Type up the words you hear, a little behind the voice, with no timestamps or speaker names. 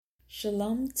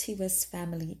Shalom Tiwas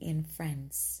family and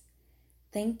friends.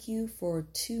 Thank you for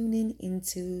tuning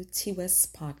into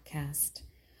Tiwas podcast,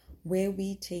 where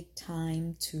we take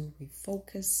time to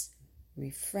refocus,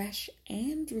 refresh,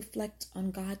 and reflect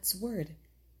on God's Word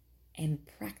and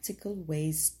practical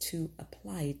ways to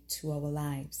apply it to our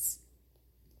lives.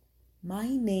 My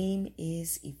name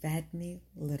is Evadne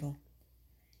Little,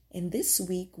 and this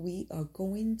week we are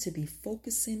going to be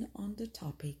focusing on the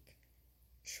topic,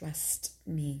 Trust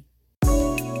Me.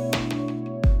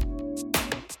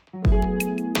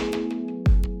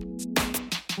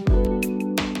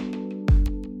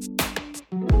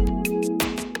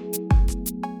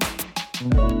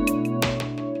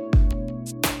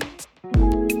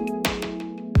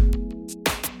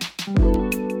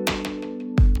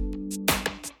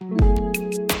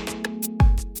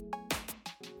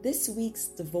 This week's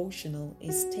devotional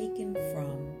is taken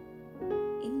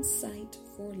from Insight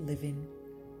for Living,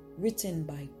 written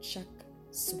by Chuck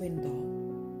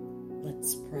Swindoll.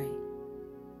 Let's pray.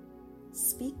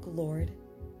 Speak, Lord.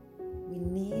 We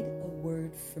need a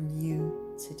word from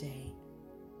you today.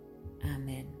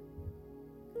 Amen.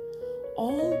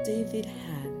 All David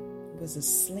had was a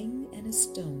sling and a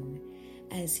stone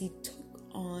as he took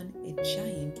on a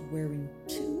giant wearing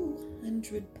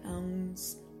 200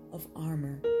 pounds of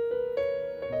armor.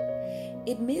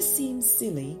 It may seem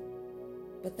silly,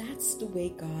 but that's the way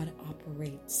God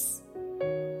operates.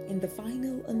 In the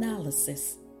final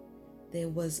analysis, there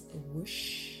was a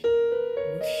whoosh,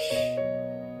 whoosh,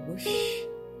 whoosh.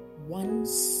 One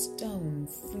stone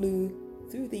flew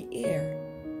through the air,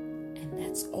 and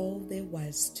that's all there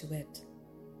was to it.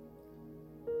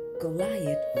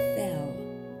 Goliath fell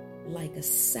like a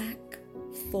sack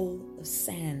full of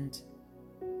sand.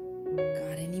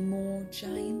 Got any more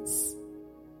giants?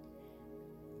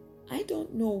 I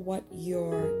don't know what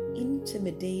your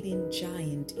intimidating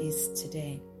giant is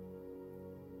today.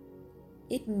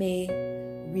 It may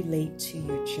relate to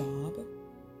your job,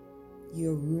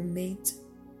 your roommate,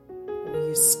 or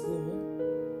your school.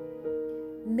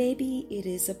 Maybe it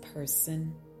is a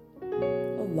person,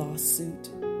 a lawsuit,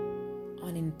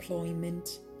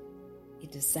 unemployment, a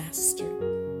disaster,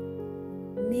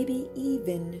 maybe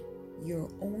even your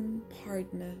own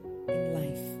partner in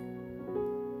life.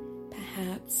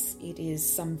 Perhaps it is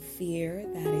some fear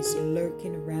that is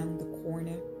lurking around the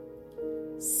corner,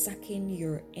 sucking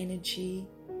your energy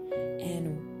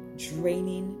and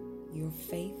draining your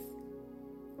faith.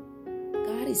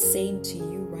 God is saying to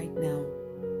you right now,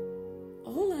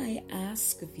 all I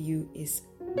ask of you is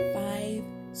 5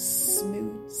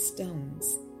 smooth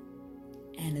stones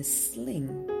and a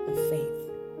sling of faith.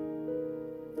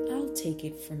 I'll take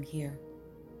it from here.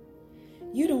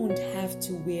 You don't have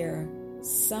to wear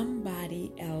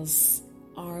somebody else's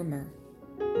armor.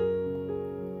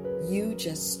 You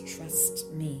just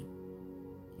trust me,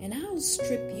 and I'll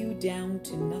strip you down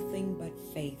to nothing but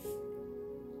faith.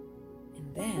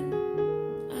 And then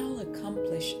I'll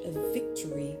accomplish a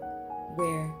victory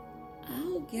where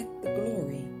I'll get the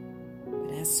glory.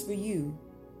 But as for you,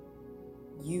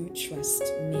 you trust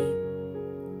me.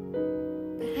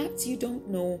 Perhaps you don't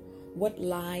know what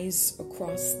lies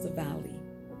across the valley.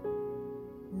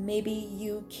 Maybe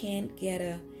you can't get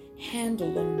a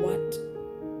handle on what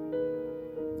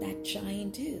that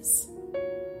giant is,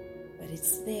 but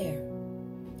it's there,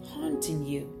 haunting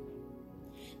you.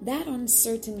 That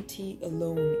uncertainty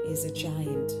alone is a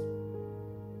giant.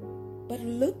 But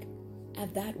look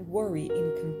at that worry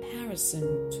in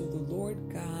comparison to the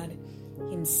Lord God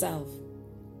Himself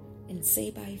and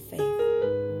say by faith,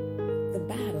 the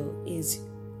battle is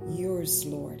yours,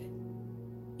 Lord.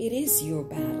 It is your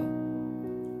battle.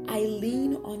 I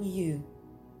lean on you.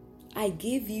 I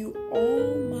give you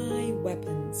all my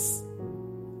weapons,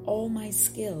 all my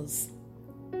skills,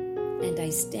 and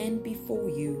I stand before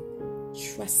you,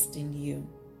 trusting you.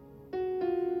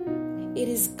 It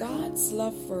is God's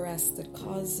love for us that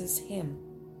causes Him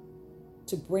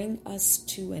to bring us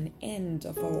to an end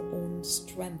of our own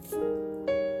strength.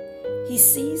 He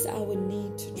sees our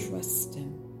need to trust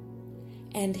Him,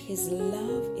 and His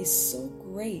love is so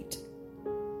great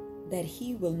that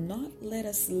He will not let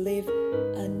us live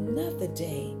another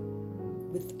day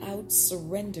without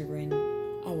surrendering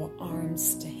our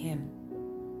arms to Him,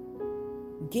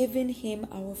 giving Him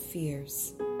our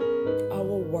fears, our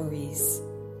worries,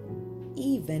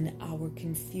 even our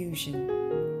confusion,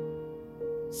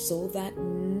 so that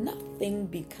nothing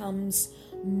becomes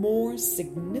more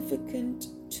significant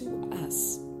to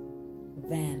us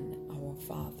than our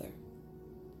Father.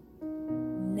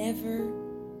 Never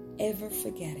ever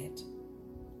forget it.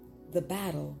 The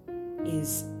battle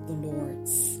is the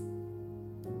Lord's.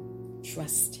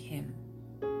 Trust Him.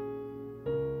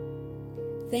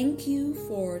 Thank you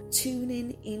for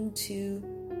tuning into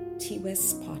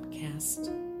TWS Podcast,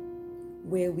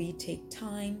 where we take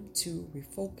time to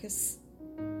refocus,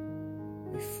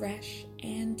 refresh,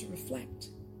 and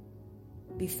reflect.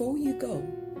 Before you go,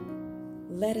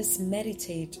 let us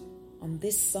meditate on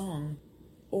this song,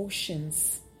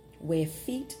 Oceans Where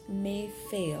Feet May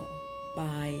Fail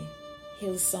by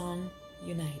Hillsong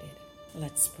United.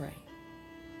 Let's pray.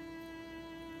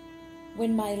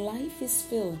 When my life is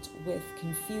filled with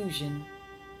confusion,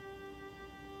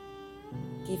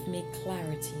 give me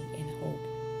clarity and hope.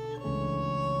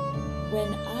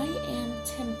 When I am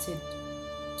tempted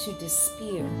to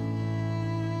despair,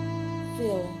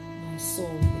 fill my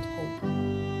soul with hope.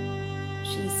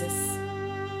 Jesus,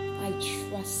 I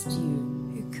trust you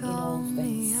in all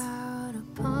things.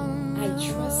 I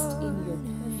trust in your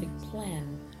perfect plan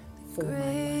for my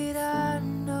life.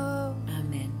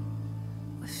 Amen.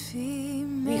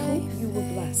 We hope you were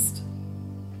blessed,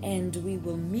 and we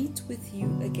will meet with you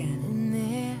again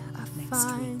next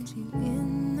week.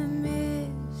 In the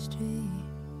mystery,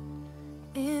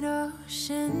 in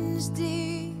oceans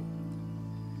deep,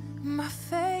 my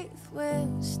faith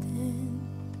will stand,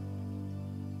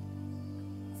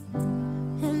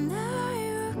 and I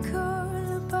will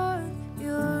call upon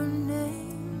your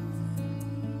name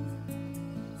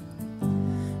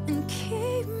and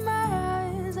keep my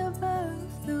eyes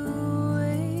above the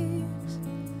waves.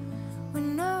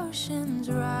 When oceans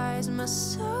rise, my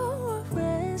soul will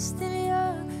rest in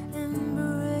your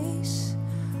embrace.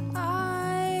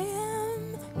 I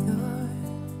am yours,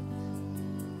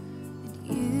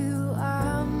 and you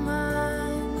are mine.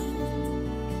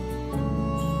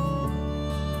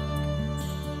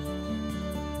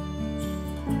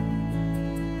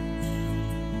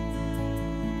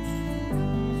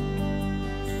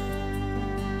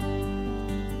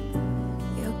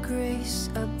 Your grace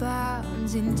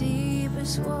abounds in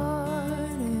deepest waters.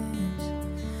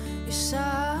 Your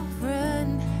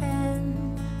sovereign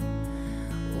hand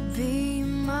will be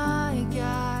my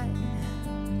guide.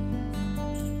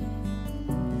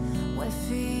 Where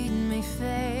feet may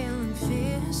fail and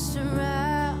fear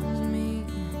surrounds me,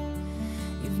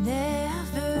 you've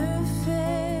never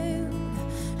failed,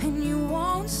 and you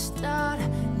won't start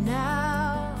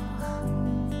now.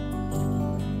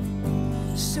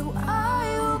 So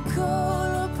I will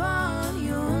call upon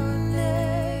your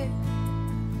name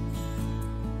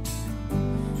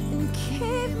and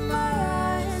keep my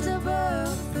eyes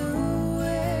above the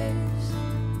waves.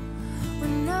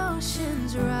 When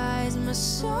oceans rise, my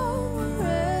soul will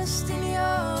rest in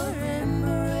your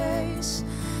embrace.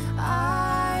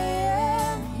 I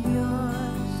am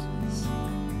yours,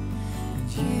 and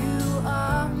you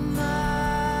are mine.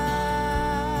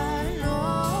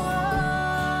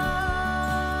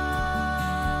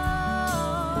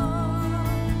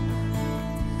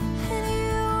 And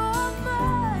you are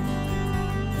mine,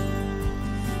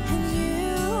 and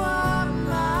you are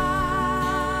mine.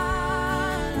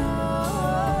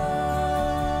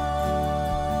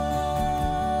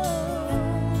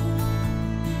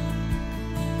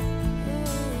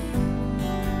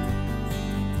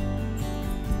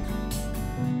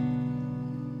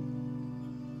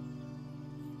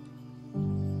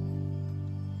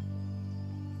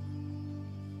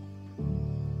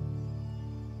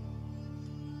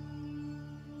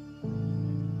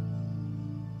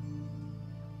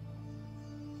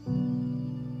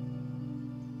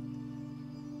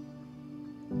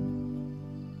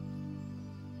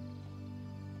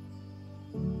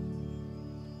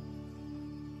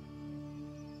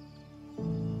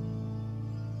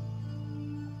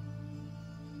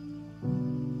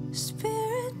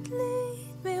 Spirit,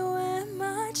 lead me where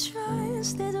my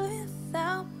trust is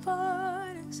without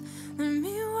borders. Let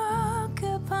me walk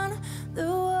upon the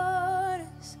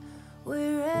waters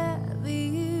wherever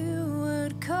you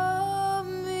would call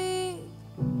me.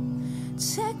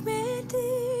 Take me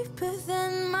deeper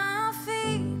than my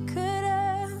feet could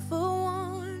ever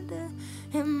wander,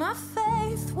 and my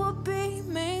faith will be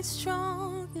made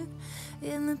stronger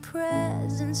in the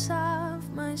presence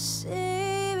of my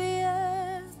Savior.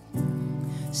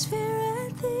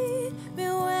 Spirit, lead me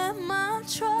where my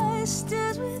trust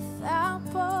is without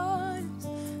borders.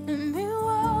 Let me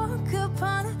walk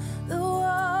upon the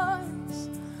waters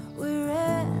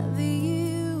wherever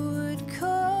you would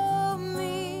call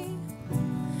me.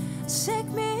 Take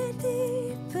me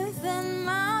deeper than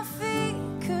my feet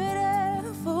could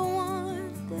ever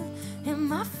wander, and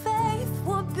my faith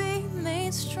will be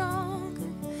made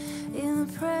stronger in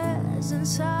the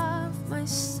presence of my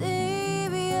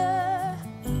Savior.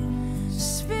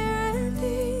 Spirit,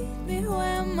 lead me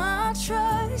where my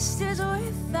trust is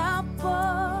without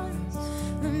borders.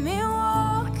 Let me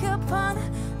walk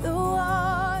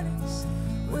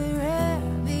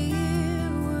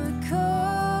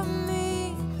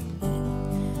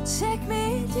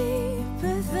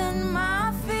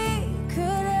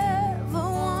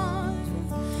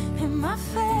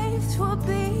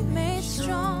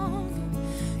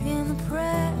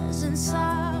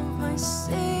my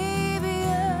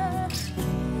Savior.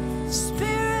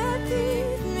 Spirit,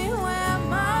 lead me where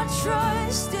my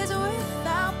trust is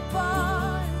without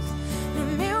borders. Let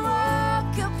me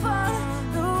walk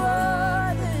upon the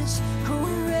waters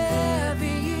wherever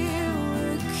you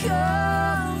would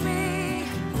call me.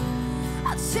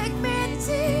 I'll take me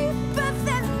deeper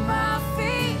than my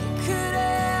feet could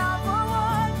ever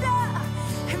wander,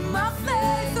 and my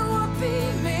faith will be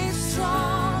made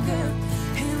stronger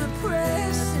in the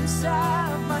presence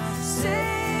of my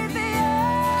Savior.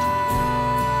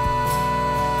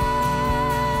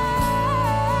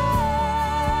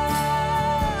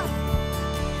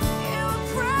 In the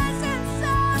presence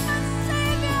of my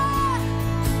Savior.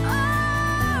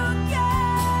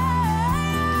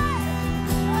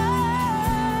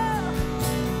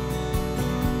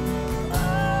 Oh,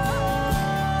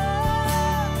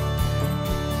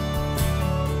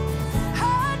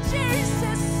 oh,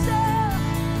 Jesus,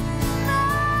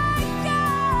 my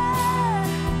God,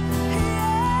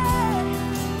 yeah.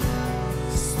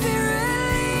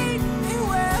 Spirit, lead me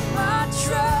where my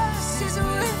trust is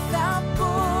without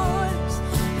borders.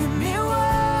 Let me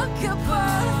walk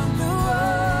upon the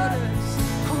waters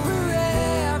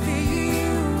wherever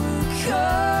you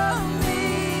call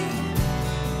me.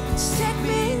 Take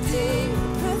me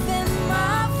deeper than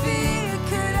my feet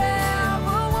could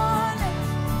ever wander,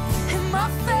 and my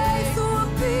faith will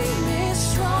be made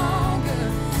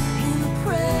stronger in the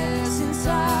presence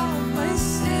of my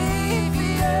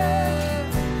Savior.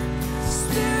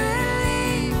 Spirit,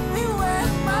 lead me where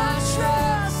my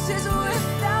trust is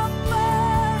without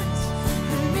borders.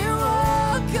 Let me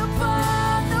walk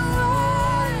upon the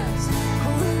waters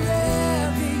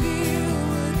wherever you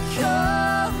would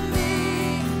call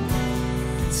me.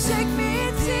 Take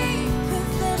me deeper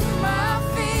than my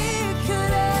feet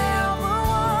could ever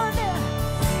wander,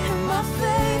 and my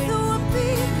faith will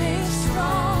be made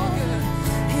stronger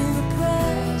in the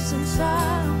presence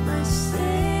of my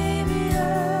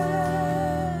Savior.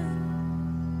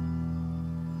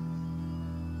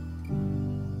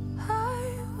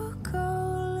 I will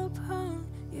call upon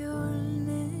your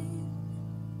name.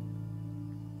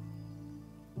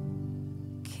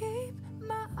 Keep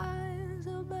my eyes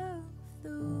above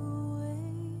the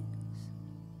waves.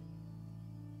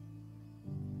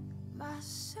 My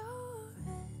soul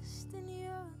rests in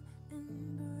your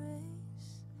embrace.